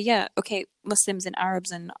world where yeah, okay, Muslims and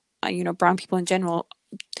Arabs and brown people in general,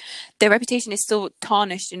 their reputation is still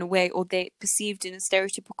tarnished in a way, or they're perceived in a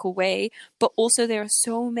stereotypical way. But also, there are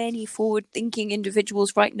so many forward-thinking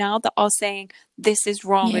individuals right now that are saying this is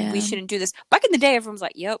wrong and we Yeah. shouldn't do this. Back in the day, everyone's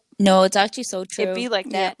like, "Yep, No, it's actually so it'd true. be like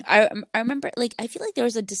Yep. that." I remember, like, I feel like there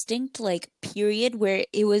was a distinct like period where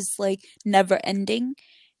it was like never ending.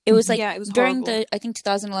 It was mhm, like Yeah, it was during horrible. I think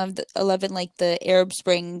 2011, like the Arab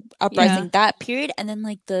Spring Yeah. uprising, that period, and then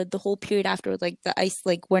like the whole period after, like the ICE,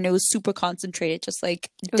 like when it was super concentrated, just like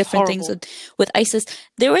It was different things horrible. with ISIS.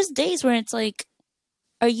 There was days where it's like,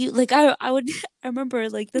 are you like I would I remember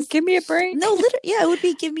like this. Give me a break. No, literally, yeah, it would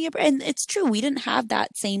be give me a break, and it's true. We didn't have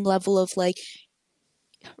that same level of like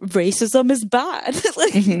racism is bad.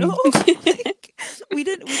 Like, mhm. no, like we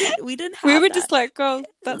didn't We have were that. just like, "Oh,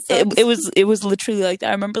 that It, sucks." it was literally like that.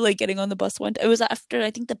 I remember like getting on the bus one. It was after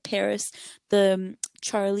I think the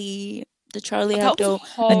Charlie That was Hebdo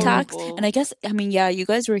attacks, and horrible. I guess I mean yeah, you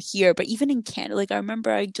guys were here, but even in Canada, like I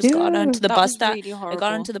remember I just got Yeah. onto the That bus was really horrible. I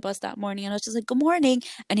got onto the bus that morning, and I was just like, "Good morning,"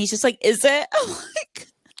 and he's just like, "Is it?" I'm like,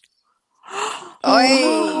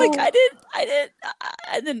 Oi. like I didn't,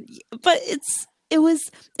 and then, but it was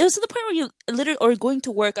to the point where you literally, or going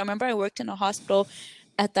to work. I remember I worked in a hospital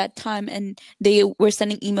at that time, and they were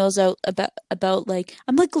sending emails out about like,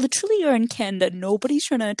 I'm like, literally, you're in Canada, nobody's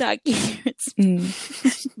trying to attack you.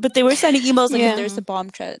 But they were sending emails like, if Yeah. there's a bomb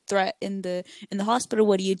threat in the hospital,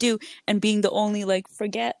 what do you do? And being the only like,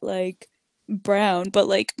 forget like brown, but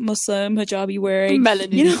like Muslim hijabi wearing,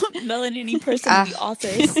 Melanin. melanin person in the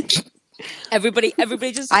office. Everybody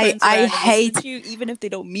just I turns around and hate. listens to you, even if they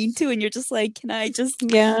don't mean to, and you're just like, can I just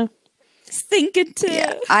Yeah. sink into?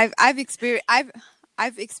 Yeah. I've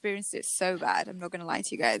experienced it so bad. I'm not gonna lie to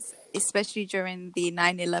you guys, especially during the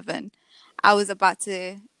 9/11. I was about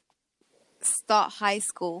to start high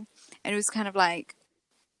school, and it was kind of like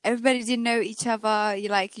everybody didn't know each other.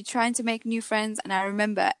 You're trying to make new friends, and I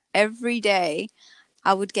remember every day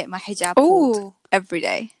I would get my hijab pulled. Oh. Every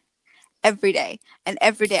day, and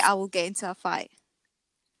every day I will get into a fight.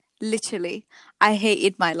 Literally, I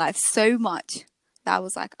hated my life so much that I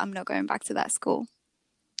was like, I'm not going back to that school.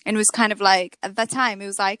 And it was kind of like, at that time, it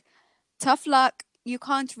was like, tough luck. You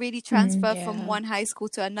can't really transfer from Yeah. one high school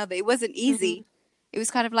to another. It wasn't easy. It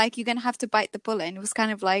was kind of like, you're going to have to bite the bullet. And it was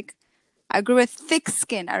kind of like, I grew a thick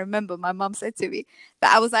skin. I remember my mom said to me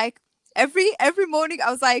that I was like, every morning,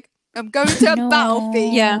 I was like, I'm going to a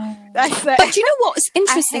battlefield. Yeah. That's it. But you know what's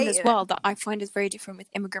interesting hate as it. well that I find is very different with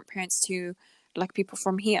immigrant parents to like people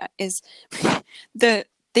from here is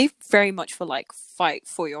they very much for like fight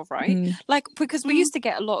for your right. Like because we used to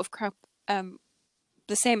get a lot of crap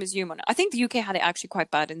the same as you, Mona. I think the UK had it actually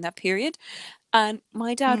quite bad in that period. And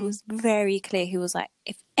my dad was very clear. He was like,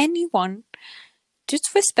 if anyone just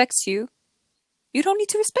respects you, you don't need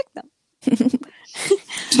to respect them.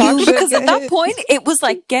 Because at that point it was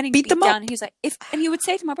like getting beat them down. up. He was like, and he would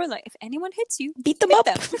say to my brother, like, if anyone hits you, Beat them hit up.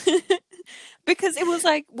 them. Because it was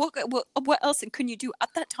like, what else can you do at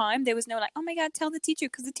that time? There was no like, oh my god, tell the teacher,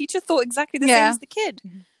 because the teacher thought exactly the same as the kid.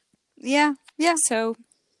 Yeah. So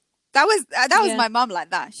That was Yeah. my mom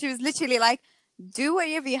like that. She was literally like, do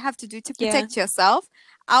whatever you have to do to Yeah. protect yourself.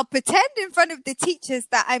 I'll pretend in front of the teachers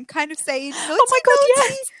that I'm kind of saying, naughty, Oh my God,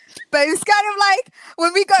 naughty. But it was kind of like,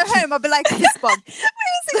 when we got home, I'll be like, this one.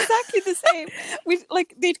 it was exactly the same. We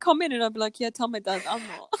like they'd come in and I'd be like, yeah, tell my dad I'm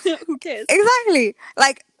not. Who cares? Exactly.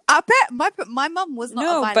 Like, I bet my mom was not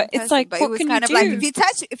No, a violent but it's person, like, but what it was can you kind of like, do? if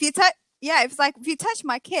you touch, yeah, it's like, if you touch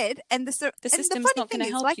my kid, and the system's funny not thing gonna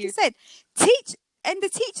is, help like you. you said, the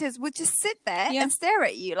teachers would just sit there Yeah. and stare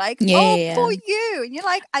at you like, Yeah. for you. And you're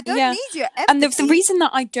like, I don't Yeah. need your empathy. And the reason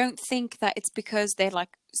that I don't think that it's because they're like,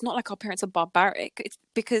 it's not like our parents are barbaric. It's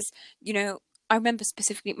because, you know, I remember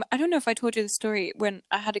specifically, I don't know if I told you the story when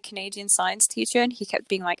I had a Canadian science teacher and he kept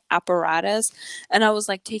being like apparatus. And I was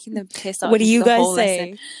like taking the piss out What of do him you the guys whole say?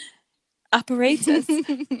 lesson. Apparatus.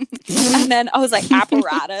 And then I was like,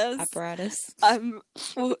 apparatus. Apparatus.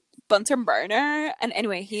 Well, Bunsen burner. And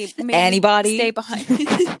anyway, he made Anybody? me stay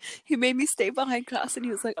behind. He made me stay behind class, and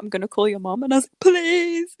he was like, "I'm gonna call your mom." And I was like,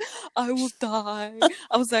 "Please, I will die."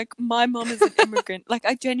 I was like, "My mom is an immigrant." Like,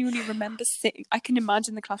 I genuinely remember sitting. I can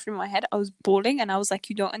imagine the classroom in my head. I was bawling, and I was like,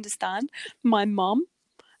 "You don't understand. My mom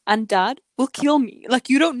and dad will kill me. Like,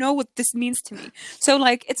 you don't know what this means to me." So,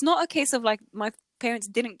 like, it's not a case of like my parents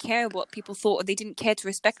didn't care what people thought or they didn't care to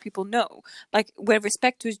respect people. No, like, where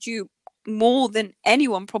respect was due more than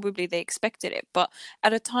anyone, probably they expected it. But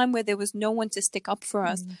at a time where there was no one to stick up for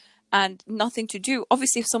us and nothing to do,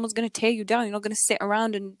 obviously if someone's going to tear you down, you're not going to sit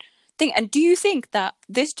around and think. And do you think that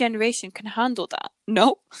this generation can handle that?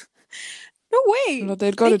 No. No way. No,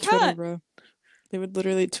 they'd go They to Twitter, can't. bro. They would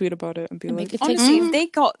literally tweet about it and be And like, make it Honestly, TikTok. if they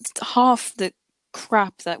got half the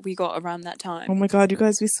crap that we got around that time. "Oh my god, you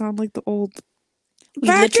guys, we sound like the old." We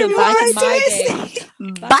literally back in my day.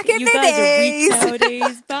 Back in you the guys days. are weak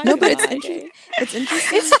nowadays. Back No, in but it's my interesting. day. It's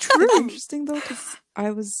interesting. It's true. It's interesting though, because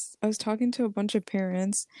I was talking to a bunch of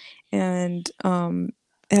parents, and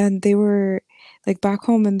they were like back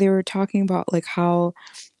home, and they were talking about like how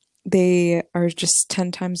they are just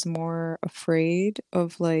 10 times more afraid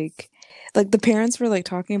of like the parents were like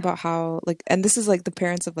talking about how like, and this is like the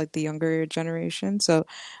parents of like the younger generation. So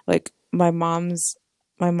like my mom's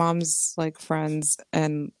like friends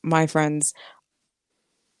and my friends,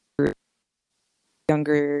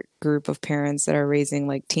 younger group of parents that are raising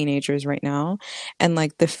like teenagers right now, and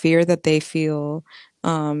like the fear that they feel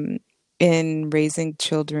in raising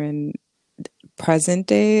children present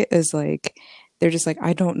day is like, they're just like,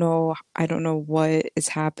 I don't know what is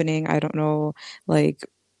happening. I don't know, like,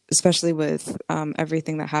 especially with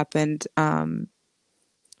everything that happened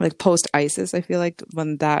like post ISIS. I feel like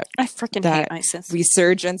when I freaking hate ISIS.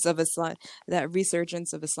 resurgence of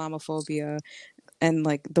Islamophobia, and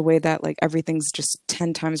like the way that like everything's just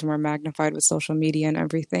 10 times more magnified with social media and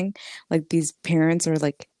everything, like these parents are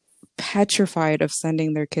like petrified of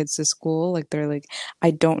sending their kids to school. Like they're like, I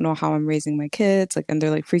don't know how I'm raising my kids, like, and they're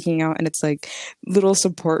like freaking out. And it's like little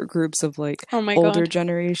support groups of like Oh my older God.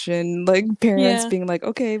 generation like parents Yeah. being like,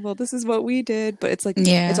 okay, well, this is what we did. But it's like,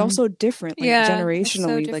 Yeah. it's also different, like Yeah, it's so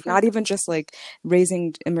generationally, like not different. even just like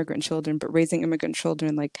raising immigrant children, but raising immigrant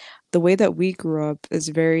children, like the way that we grew up is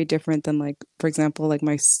very different than like, for example, like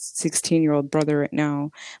my 16-year-old brother right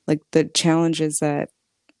now. Like the challenges that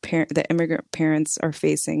the immigrant parents are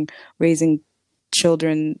facing raising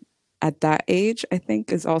children at that age, I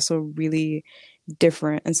think, is also really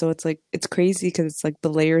different. And so it's like, it's crazy because it's like the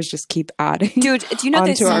layers just keep adding. Dude, do you know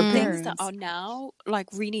there's onto our some things that parents. are now like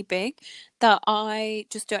really big that I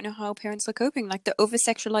just don't know how parents are coping, like the over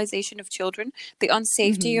sexualization of children, the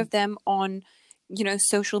unsafety of them on, you know,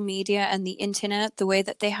 social media and the internet, the way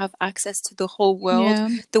that they have access to the whole world, Yeah.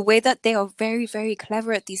 the way that they are very, very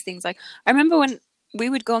clever at these things. Like, I remember when we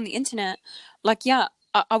would go on the internet, like, yeah,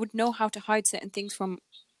 I would know how to hide certain things from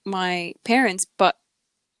my parents, but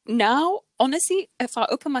now, honestly, if I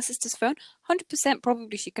open my sister's phone, 100%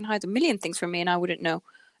 probably she can hide a million things from me and I wouldn't know.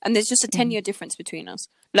 And there's just a 10-year difference between us,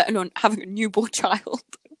 let alone having a newborn child.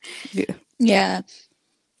 Yeah.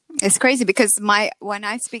 It's crazy because when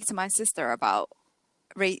I speak to my sister about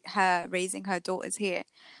her raising her daughters here,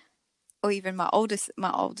 or even my older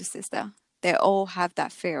sister, they all have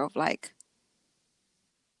that fear of like,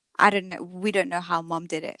 I don't know, we don't know how mom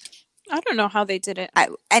did it. I don't know how they did it.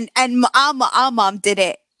 Our mom did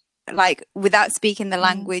it like without speaking the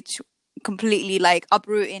language, completely like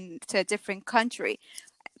uprooting to a different country.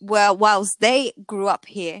 Well, whilst they grew up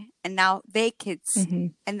here and now their kids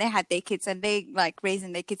and they had their kids and they like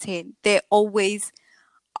raising their kids here, they always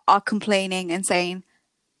are complaining and saying,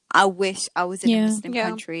 I wish I was in a Muslim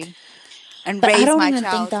country and But I raise don't my even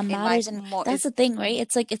child think that in matters, like and more. that's the thing, right?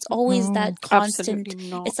 It's like it's always No, that constant. Absolutely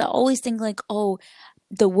not. It's that always thing like, oh,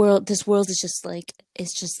 this world is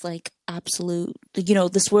just like absolute. You know,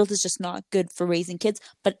 this world is just not good for raising kids.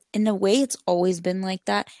 But in a way, it's always been like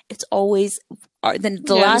that. It's always then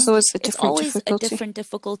the Yeah, last. there's always a It's different always a difficulty. different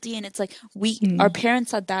difficulty, and it's like our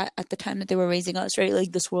parents had that at the time that they were raising us, right?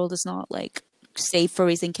 Like this world is not like safe for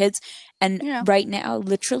raising kids. And Yeah. right now,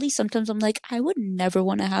 literally, sometimes I'm like, I would never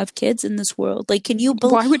want to have kids in this world. Like, can you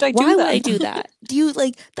believe? Why would I do Why would that? I do that? Do you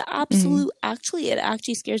like the absolute? Actually, it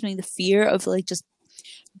actually scares me. The fear of like just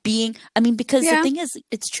being. I mean, because the Yeah. thing is,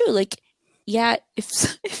 it's true. Like, yeah,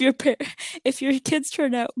 if your kids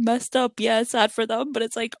turn out messed up, yeah, it's sad for them. But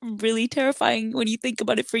it's like really terrifying when you think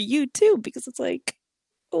about it for you too, because it's like,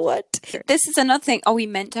 what? This is another thing. Are we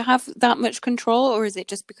meant to have that much control, or is it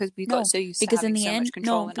just because we No, got so used to because in having the so end, much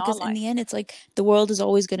control no, in our because in life? the end, it's like the world is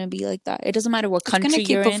always going to be like that. It doesn't matter what It's going to country keep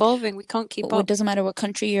you're in. evolving. We can't keep It up. doesn't matter what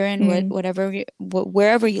country you're in,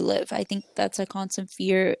 wherever you live. I think that's a constant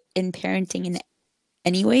fear in parenting in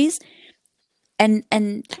anyways. And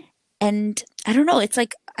I don't know, it's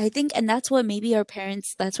like I think, and that's what maybe our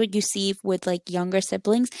parents, that's what you see with like younger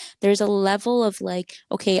siblings. There's a level of like,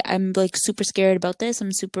 okay, I'm like super scared about this.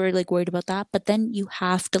 I'm super like worried about that. But then you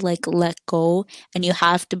have to like let go and you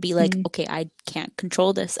have to be like, okay, I can't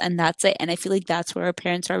control this. And that's it. And I feel like that's where our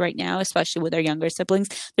parents are right now, especially with our younger siblings.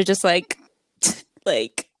 They're just like,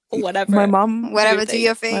 like, whatever. My mom, Whatever, do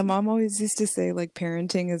your my thing. mom always used to say like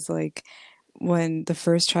parenting is like when the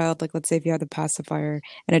first child, like let's say if you have the pacifier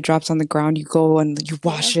and it drops on the ground, you go and you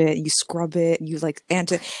wash it, you scrub it, and you like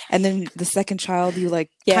ant it, and then the second child you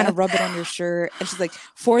like kind of rub it on your shirt, and she's like,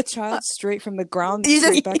 fourth child straight from the ground You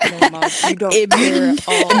straight back in their mouth. You don't care at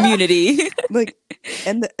all. Immunity. Like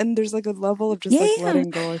and there's like a level of just like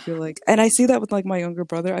letting go, I feel like. And I see that with like my younger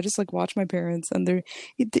brother. I just like watch my parents and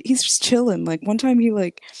he's just chilling. Like one time he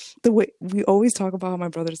like, the way we always talk about how my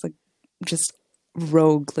brother's like just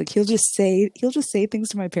rogue, like he'll just say things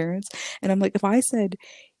to my parents, and I'm like, if I said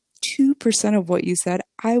 2% of what you said,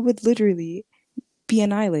 I would literally be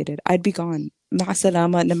annihilated. I'd be gone. Ma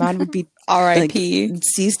salama, and the man would be R.I.P. like,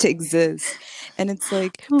 cease to exist. And it's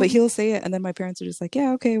like, but he'll say it, and then my parents are just like,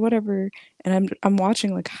 yeah, okay, whatever. And I'm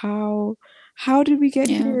watching like, how did we get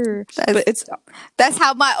here? But it's That's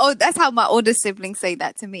how my older siblings say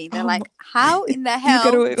that to me. They're like, how in the get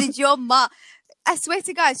hell away with- did your mom? I swear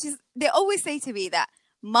to God, they always say to me that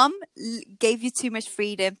mom gave you too much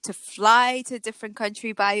freedom to fly to a different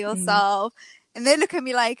country by yourself. And they look at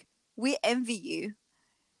me like, we envy you.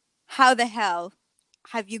 How the hell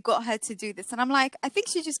have you got her to do this? And I'm like, I think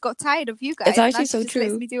she just got tired of you guys. It's actually Now she so just lets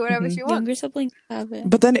true. me do whatever she wants. Younger siblings have it.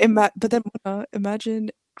 But then imagine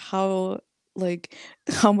how like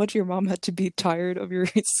how much your mom had to be tired of your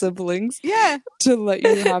siblings Yeah. to let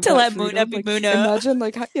you have To that let freedom. Muna be Like, Muna. imagine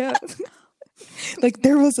like like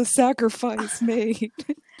there was a sacrifice made.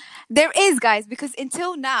 There is, guys, because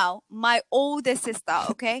until now, my older sister,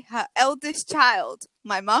 okay, her eldest child,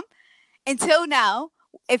 my mom, until now,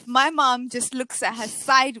 if my mom just looks at her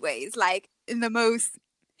sideways, like in the most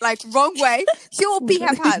like wrong way, she will pee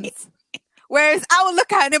her pants. Whereas I will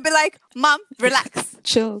look at her and be like, Mom, relax.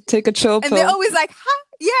 Chill, take a chill And pill. they're always like, huh?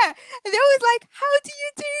 Yeah. And they're always like, how do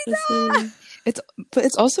you do that?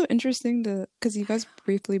 It's also interesting because you guys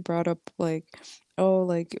briefly brought up like, oh,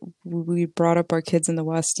 like we brought up our kids in the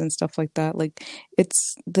West and stuff like that. Like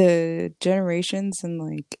it's the generations and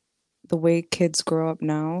like the way kids grow up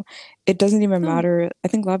now. It doesn't even matter. I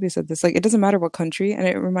think Labia said this. Like it doesn't matter what country, and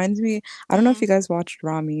it reminds me. I don't know if you guys watched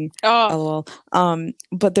Rami. Oh, LOL.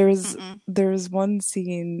 But there's one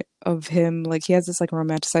scene of him, like he has this like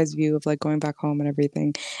romanticized view of like going back home and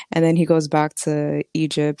everything, and then he goes back to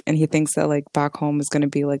Egypt and he thinks that like back home is going to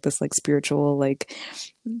be like this like spiritual like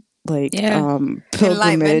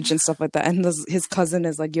pilgrimage and stuff like that. And his cousin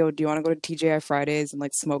is like, yo, do you want to go to TGI Fridays and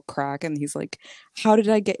like smoke crack? And he's like, how did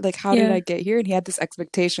I get here? And he had this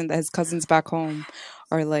expectation that his cousins back home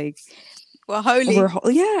are like, We're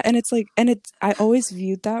holy. yeah. And it's like, I always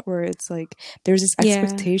viewed that where it's like there's this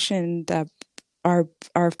expectation that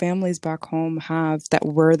our families back home have that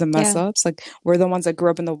were the mess Yeah. ups. Like we're the ones that grew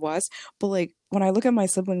up in the West. But like when I look at my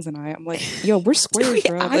siblings and I'm like, yo, we're squares, We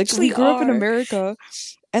bro. Like we actually grew up in are. America,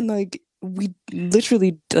 and like we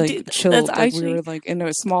literally like Dude, chilled. that's Like we were actually like in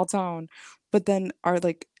a small town. But then our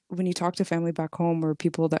like when you talk to family back home or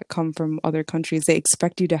people that come from other countries, they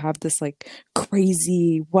expect you to have this like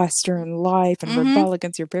crazy Western life and Mm-hmm. rebel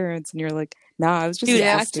against your parents, and you're like, nah, I was just Dude,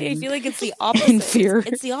 Yeah. actually, I existing feel like it's the in opposite. fear.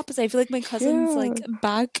 It's the opposite. I feel like my cousins, Yeah. like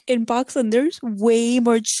back in Pakistan, they're way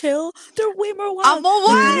more chill. They're way more wild. I'm more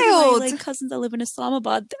Like even my wild. like cousins that live in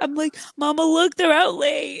Islamabad, I'm like, Mama, look, they're out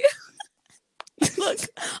late. Look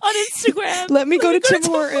on Instagram. Let me go to Tim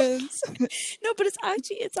Tim Hortons. No, but it's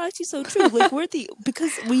actually so true. Like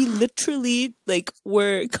because we literally like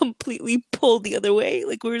we're completely pulled the other way.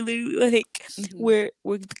 Like we're literally like we're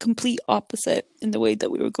the complete opposite in the way that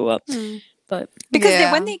we would grow up. But Because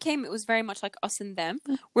Yeah. when they came, it was very much like us and them.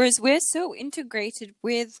 Whereas we're so integrated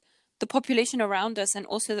with the population around us, and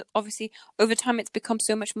also obviously over time it's become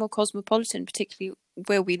so much more cosmopolitan, particularly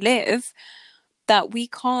where we live, that we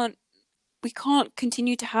can't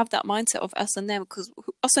continue to have that mindset of us and them, because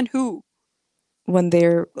us and who? When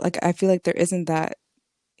they're like, I feel like there isn't that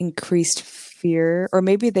increased fear, or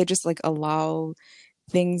maybe they just like allow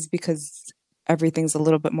things because everything's a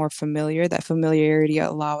little bit more familiar. That familiarity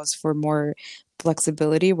allows for more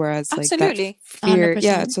flexibility, whereas like that Absolutely. fear,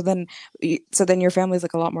 yeah. 100%. So then your family's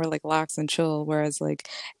like a lot more like lax and chill. Whereas like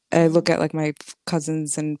I look at like my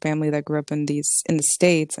cousins and family that grew up in the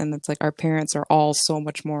States, and it's like our parents are all so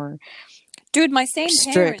much more Dude, my same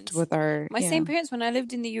strict parents. with our My same parents when I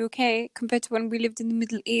lived in the UK compared to when we lived in the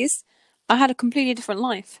Middle East, I had a completely different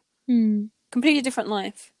life. Completely different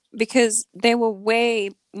life. Because they were way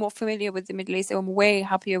more familiar with the Middle East. They were way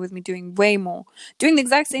happier with me doing way more. Doing the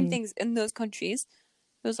exact same things in those countries.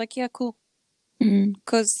 It was like, yeah, cool.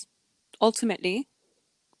 Because ultimately,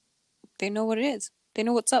 they know what it is. They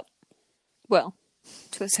know what's up. Well,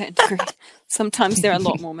 to a certain degree. Sometimes they're a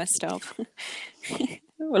lot more messed up.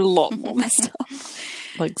 A lot more messed up.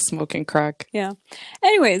 like smoking crack. Yeah.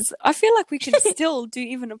 Anyways, I feel like we could still do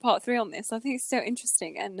even a part 3 on this. I think it's so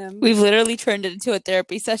interesting, and We've literally turned it into a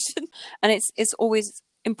therapy session. and it's always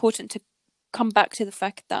important to come back to the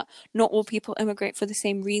fact that not all people immigrate for the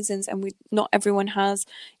same reasons, and not everyone has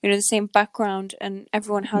the same background, and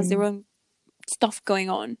everyone has their own stuff going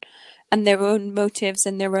on, and their own motives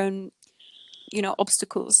and their own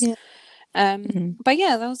obstacles. Yeah. But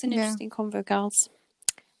yeah, that was an Yeah. interesting convo, gals.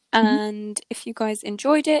 And if you guys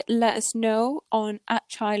enjoyed it, let us know on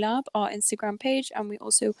 @ChaiLab, our Instagram page, and we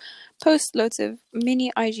also post loads of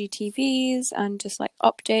mini IGTVs and just like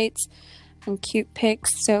updates and cute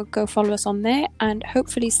pics. So go follow us on there, and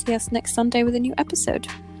hopefully see us next Sunday with a new episode.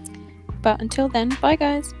 But until then, bye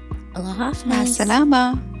guys. Allah Hafiz.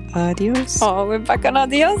 Salama. Adios. Oh, we're back on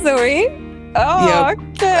adios, are we? Oh, Yep.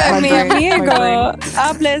 okay, My mi brain, my amigo. brain.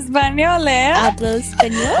 Habla español, eh? Hablo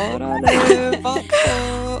español. Órale,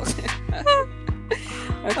 vato.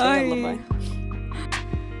 Okay, Ay. lullaby.